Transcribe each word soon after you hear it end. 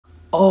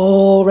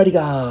Alrighty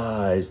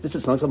guys, this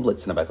is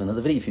snugsonblitz and I'm back with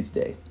another video for you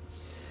today.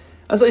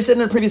 As I said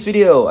in a previous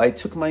video, I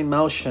took my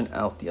Mäuschen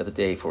out the other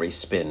day for a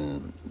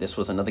spin. This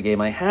was another game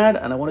I had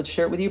and I wanted to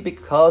share it with you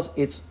because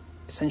it's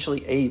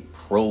essentially a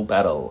pro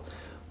battle.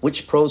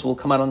 Which pros will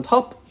come out on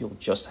top, you'll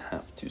just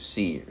have to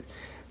see.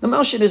 The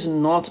Mäuschen is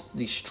not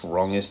the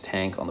strongest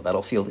tank on the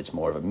battlefield, it's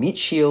more of a meat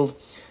shield.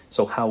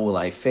 So how will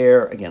I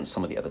fare against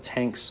some of the other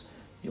tanks?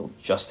 You'll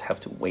just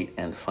have to wait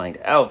and find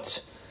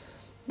out.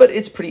 But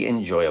it's pretty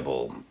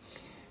enjoyable.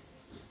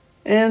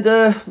 And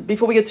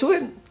before we get to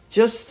it,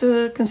 just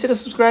consider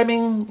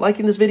subscribing,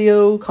 liking this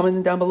video,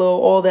 commenting down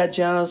below, all that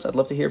jazz. I'd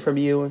love to hear from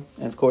you.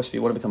 And of course, if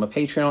you want to become a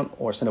Patreon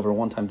or send over a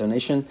one-time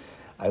donation,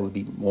 I would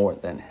be more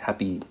than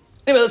happy.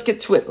 Anyway, let's get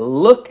to it.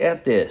 Look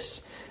at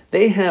this.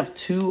 They have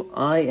two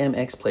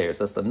IMX players.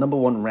 That's the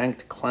 #1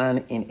 ranked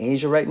clan in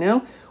Asia right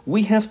now.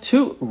 We have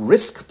two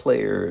Risk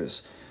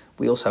players.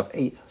 We also have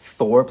a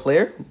Thor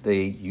player.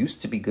 They used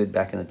to be good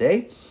back in the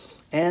day.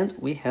 And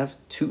we have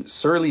two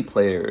Surly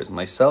players,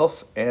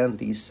 myself and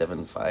the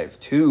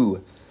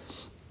 752.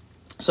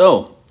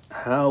 So,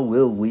 how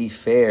will we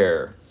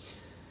fare?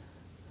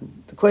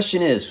 The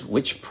question is,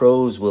 which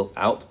pros will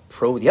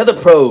out-pro the other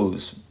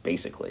pros,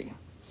 basically?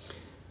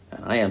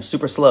 And I am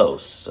super slow,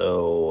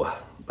 so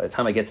by the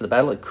time I get to the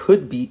battle, it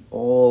could be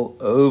all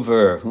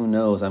over. Who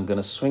knows? I'm going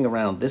to swing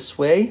around this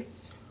way.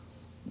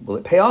 Will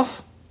it pay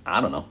off? I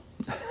don't know.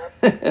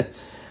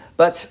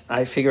 But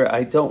I figure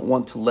I don't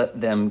want to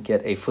let them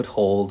get a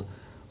foothold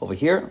over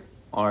here.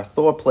 Our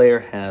Thor player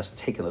has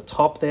taken the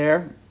top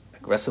there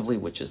aggressively,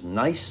 which is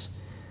nice.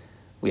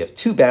 We have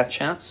two Bat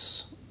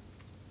Chats,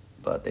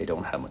 but they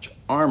don't have much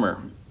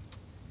armor.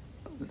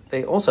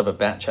 They also have a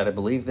Bat Chat, I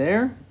believe,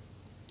 there.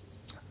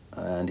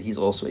 And he's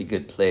also a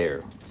good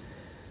player.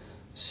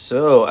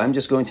 So I'm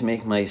just going to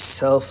make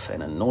myself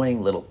an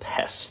annoying little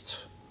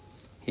pest.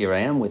 Here I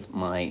am with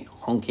my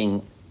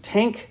honking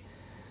tank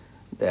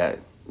that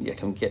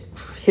can get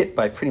hit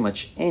by pretty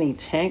much any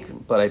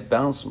tank, but I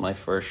bounced my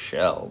first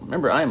shell.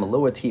 Remember, I am a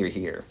lower tier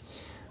here.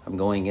 I'm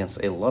going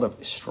against a lot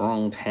of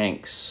strong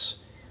tanks.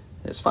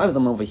 There's 5 of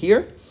them over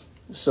here,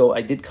 so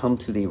I did come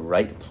to the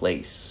right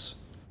place.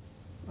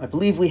 I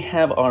believe we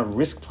have our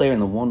Risk player in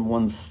the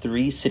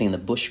 113 sitting in the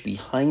bush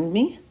behind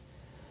me.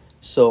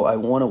 So I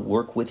want to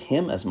work with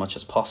him as much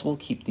as possible,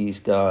 keep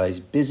these guys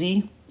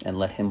busy, and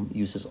let him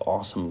use his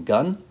awesome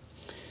gun.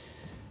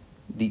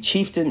 The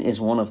Chieftain is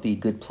one of the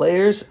good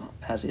players,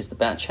 as is the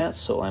Bat Chat,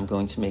 so I'm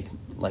going to make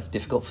life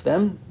difficult for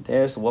them.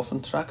 There's the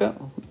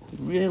Waffentracker.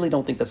 Really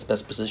don't think that's the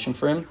best position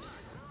for him.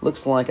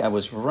 Looks like I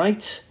was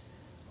right.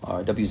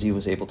 Our WZ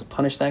was able to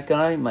punish that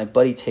guy. My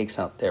buddy takes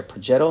out their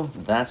Progetto.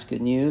 That's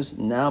good news.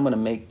 Now I'm going to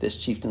make this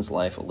Chieftain's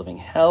life a living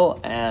hell,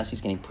 as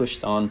he's getting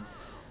pushed on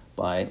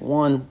by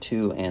 1,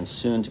 2, and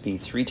soon to be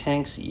 3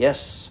 tanks.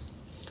 Yes.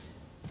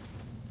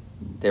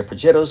 Their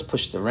Progetto's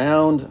pushed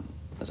around.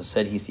 As I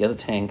said, he's the other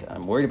tank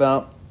I'm worried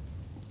about.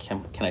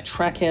 Can I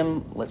track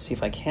him? Let's see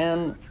if I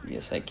can.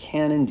 Yes, I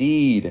can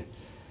indeed.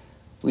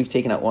 We've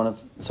taken out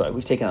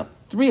we've taken out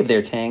 3 of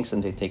their tanks,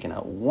 and they've taken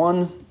out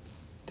 1.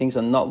 Things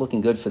are not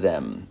looking good for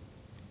them.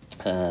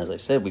 As I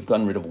said, we've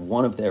gotten rid of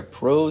 1 of their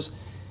pros.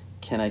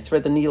 Can I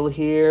thread the needle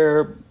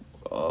here?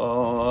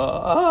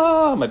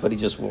 My buddy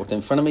just walked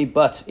in front of me,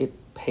 but it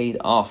paid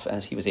off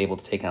as he was able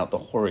to take out the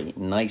Hori.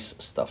 Nice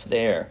stuff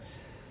there.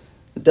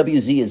 The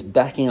WZ is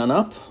backing on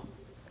up.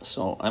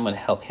 So I'm going to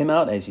help him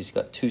out as he's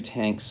got 2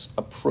 tanks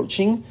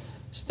approaching.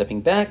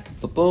 Stepping back.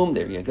 Boom.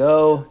 There you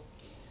go.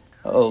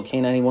 Oh,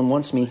 K91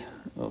 wants me.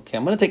 Okay,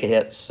 I'm going to take a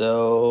hit.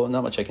 So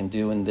not much I can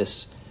do in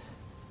this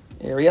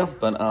area.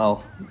 But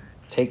I'll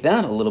take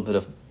that. A little bit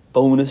of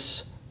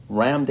bonus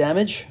ram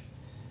damage.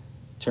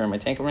 Turn my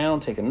tank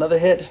around. Take another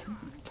hit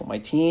for my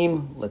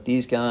team. Let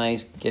these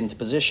guys get into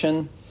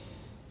position.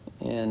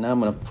 And now I'm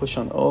going to push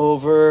on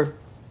over.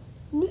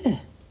 Meh.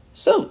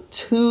 So,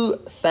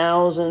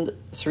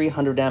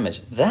 2,300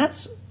 damage.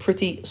 That's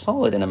pretty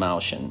solid in a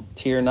Mäuschen.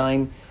 Tier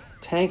 9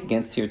 tank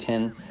against Tier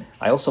 10.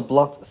 I also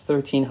blocked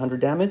 1,300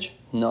 damage.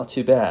 Not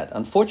too bad.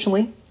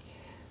 Unfortunately,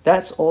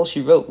 that's all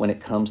she wrote when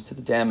it comes to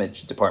the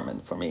damage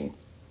department for me.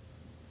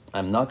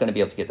 I'm not going to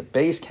be able to get the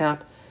base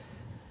cap.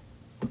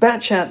 The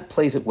Bat Chat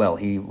plays it well.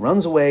 He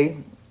runs away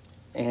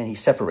and he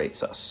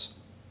separates us.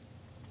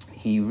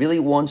 He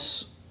really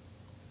wants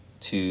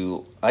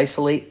to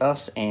isolate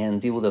us and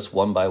deal with us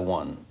one by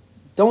one.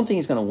 Don't think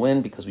he's going to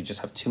win because we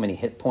just have too many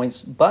hit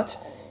points, but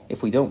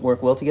if we don't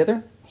work well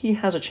together, he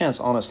has a chance,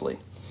 honestly.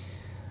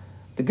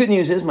 The good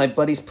news is my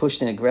buddy's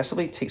pushed in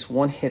aggressively, takes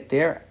 1 hit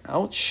there,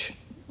 ouch,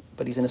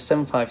 but he's in a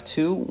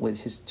 752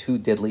 with his 2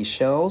 deadly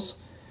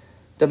shells.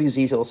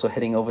 WZ's also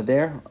heading over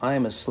there. I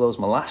am as slow as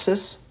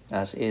molasses,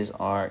 as is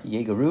our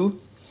Jaegeru.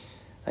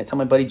 I tell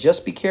my buddy,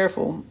 just be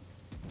careful.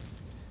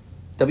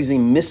 WZ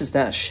misses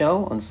that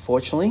shell,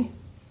 unfortunately.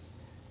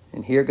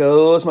 And here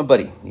goes my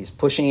buddy. He's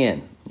pushing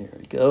in. Here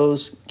he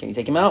goes. Can you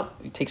take him out?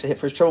 He takes a hit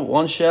for his trouble.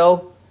 1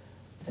 shell.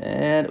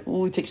 And,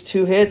 ooh, he takes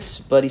 2 hits,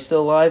 but he's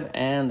still alive.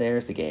 And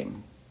there's the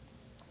game.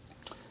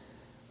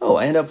 Oh,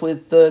 I end up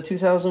with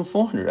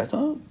 2,400. I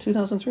thought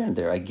 2,300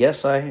 there. I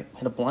guess I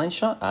hit a blind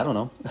shot. I don't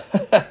know.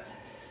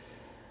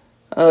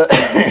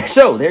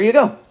 So, there you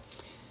go.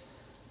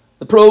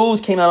 The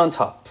pros came out on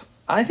top.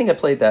 I think I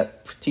played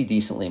that pretty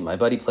decently. My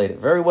buddy played it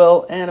very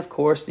well, and of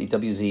course the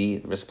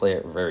WZ, the risk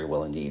player, very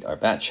well indeed. Our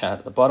bat chat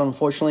at the bottom,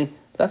 unfortunately,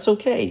 but that's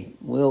okay.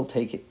 We'll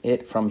take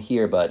it from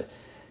here, bud.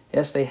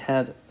 Yes, they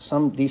had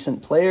some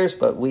decent players,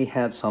 but we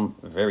had some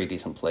very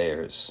decent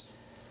players.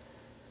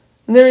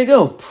 And there you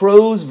go,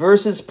 pros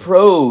versus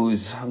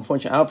pros.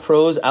 Unfortunately, our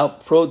pros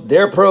out-pro'd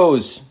their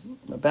pros.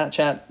 My bat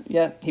chat,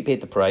 yeah, he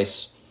paid the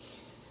price.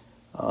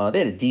 They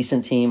had a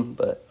decent team,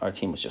 but our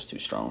team was just too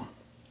strong.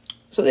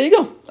 So there you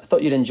go. I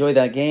thought you'd enjoy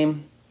that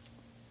game.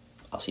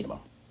 I'll see you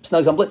tomorrow.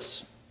 Snugs on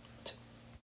Blitz.